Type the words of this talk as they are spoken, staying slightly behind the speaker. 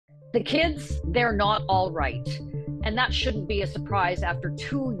The kids, they're not all right. And that shouldn't be a surprise after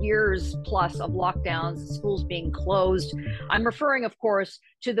 2 years plus of lockdowns, schools being closed. I'm referring, of course,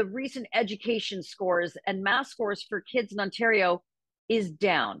 to the recent education scores, and math scores for kids in Ontario is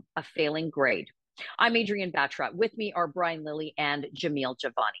down a failing grade. I'm Adrienne Batra. With me are Brian Lilley and Jamil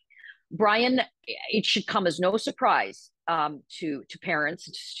Jivani. Brian, it should come as no surprise to parents,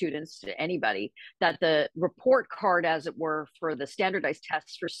 to students, to anybody that the report card, as it were, for the standardized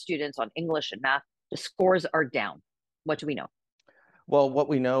tests for students on English and math, the scores are down. What do we know? Well, what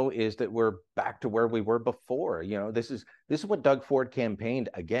we know is that we're back to where we were before. This is what Doug Ford campaigned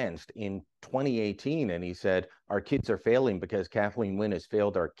against in 2018, and he said our kids are failing because Kathleen Wynne has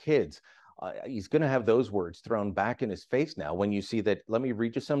failed our kids. He's going to have those words thrown back in his face now when you see that. Let me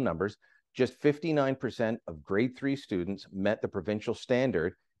read you some numbers. Just 59% of grade 3 students met the provincial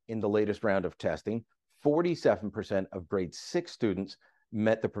standard in the latest round of testing. 47% of grade 6 students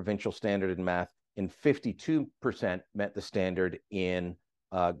met the provincial standard in math, and 52% met the standard in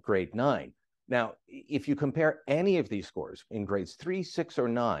grade 9. Now, if you compare any of these scores in grades 3, 6, or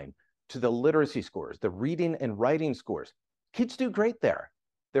 9 to the literacy scores, the reading and writing scores, kids do great there.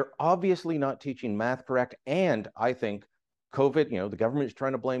 They're obviously not teaching math correct. And I think COVID, the government is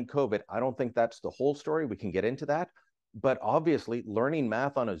trying to blame COVID. I don't think that's the whole story. We can get into that. But obviously, learning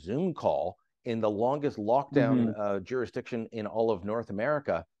math on a Zoom call in the longest lockdown jurisdiction in all of North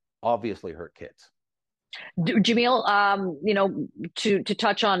America obviously hurt kids. Jamil, to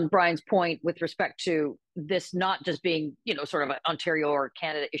touch on Brian's point with respect to this not just being, sort of an Ontario or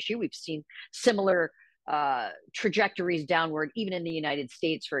Canada issue, we've seen similar trajectories downward, even in the United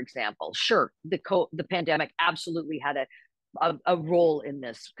States, for example. Sure, the pandemic absolutely had a role in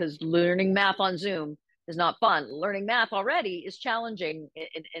this, because learning math on Zoom is not fun. Learning math already is challenging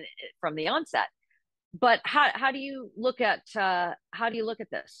from the onset. But how do you look at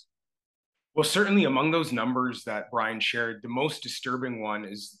this? Well, certainly among those numbers that Brian shared, the most disturbing one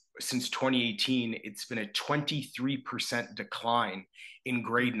is since 2018, it's been a 23% decline in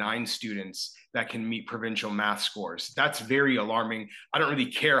grade 9 students that can meet provincial math scores. That's very alarming. I don't really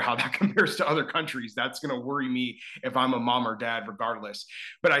care how that compares to other countries. That's going to worry me if I'm a mom or dad, regardless.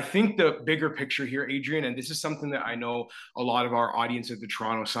 But I think the bigger picture here, Adrienne, and this is something that I know a lot of our audience at the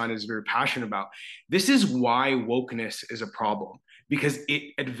Toronto Sun is very passionate about. This is why wokeness is a problem, because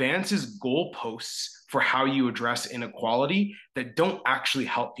it advances goalposts for how you address inequality that don't actually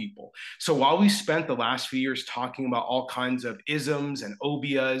help people. So while we spent the last few years talking about all kinds of isms and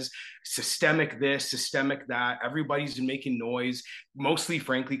obias, systemic this, systemic that, everybody's been making noise, mostly,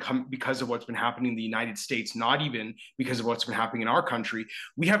 frankly, because of what's been happening in the United States, not even because of what's been happening in our country.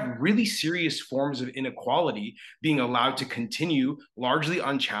 We have really serious forms of inequality being allowed to continue largely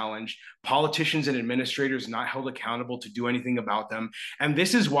unchallenged, politicians and administrators not held accountable to do anything about them. And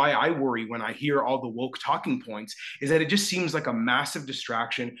this is why I worry when I hear all the woke talking points, is that it just seems like a massive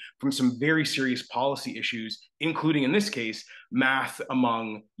distraction from some very serious policy issues, including, in this case, math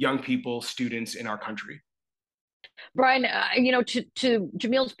among young people, students in our country. Brian, to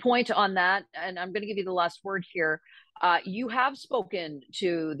Jamil's point on that, and I'm going to give you the last word here. You have spoken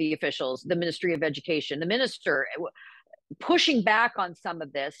to the officials, the Ministry of Education, the minister, pushing back on some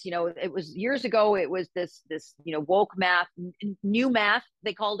of this. It was years ago. It was this woke math, new math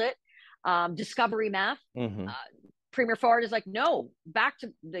they called it, discovery math. Premier Ford is like, no, back to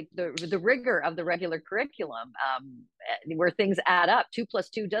the rigor of the regular curriculum, where things add up. 2 plus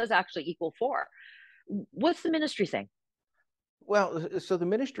 2 does actually equal 4. What's the ministry saying? Well, so the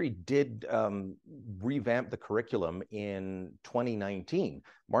ministry did revamp the curriculum in 2019.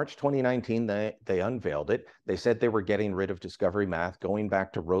 March 2019, they unveiled it. They said they were getting rid of discovery math, going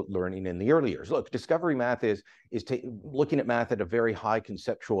back to rote learning in the early years. Look, discovery math is looking at math at a very high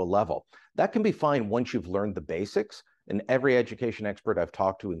conceptual level. That can be fine once you've learned the basics. And every education expert I've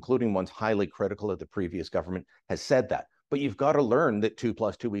talked to, including ones highly critical of the previous government, has said that. But you've got to learn that 2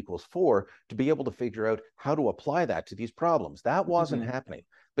 plus 2 equals 4 to be able to figure out how to apply that to these problems. That wasn't happening.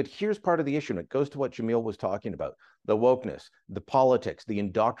 But here's part of the issue, and it goes to what Jamil was talking about, the wokeness, the politics, the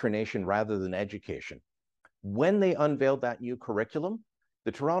indoctrination rather than education. When they unveiled that new curriculum,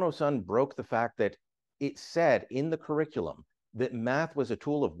 the Toronto Sun broke the fact that it said in the curriculum that math was a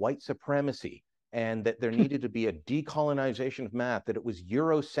tool of white supremacy and that there needed to be a decolonization of math, that it was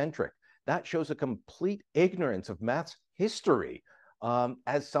Eurocentric. That shows a complete ignorance of math's history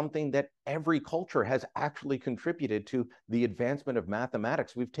as something that every culture has actually contributed to the advancement of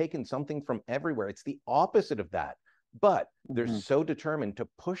mathematics. We've taken something from everywhere. It's the opposite of that. But they're so determined to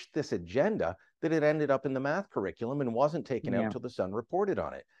push this agenda that it ended up in the math curriculum and wasn't taken out till the Sun reported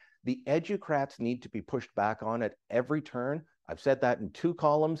on it. The educrats need to be pushed back on at every turn. I've said that in 2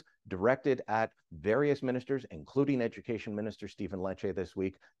 columns directed at various ministers, including Education Minister Stephen Lecce this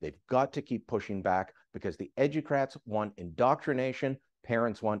week. They've got to keep pushing back because the educrats want indoctrination,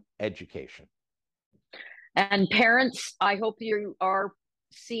 parents want education. And parents, I hope you are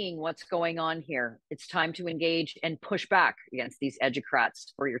seeing what's going on here. It's time to engage and push back against these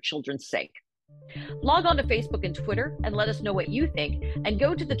educrats for your children's sake. Log on to Facebook and Twitter and let us know what you think, and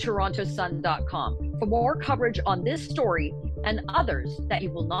go to thetorontosun.com for more coverage on this story and others that you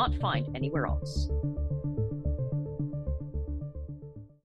will not find anywhere else.